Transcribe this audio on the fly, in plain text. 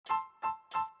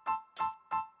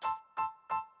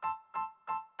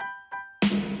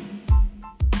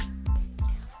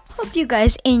hope you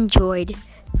guys enjoyed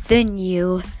the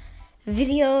new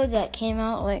video that came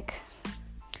out like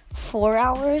 4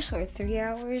 hours or 3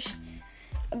 hours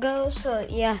ago. So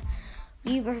yeah,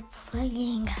 we were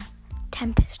playing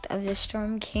Tempest of the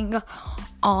Storm King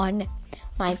on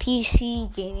my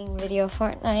PC gaming video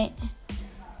Fortnite.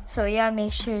 So yeah,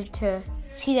 make sure to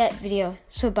see that video.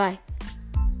 So bye.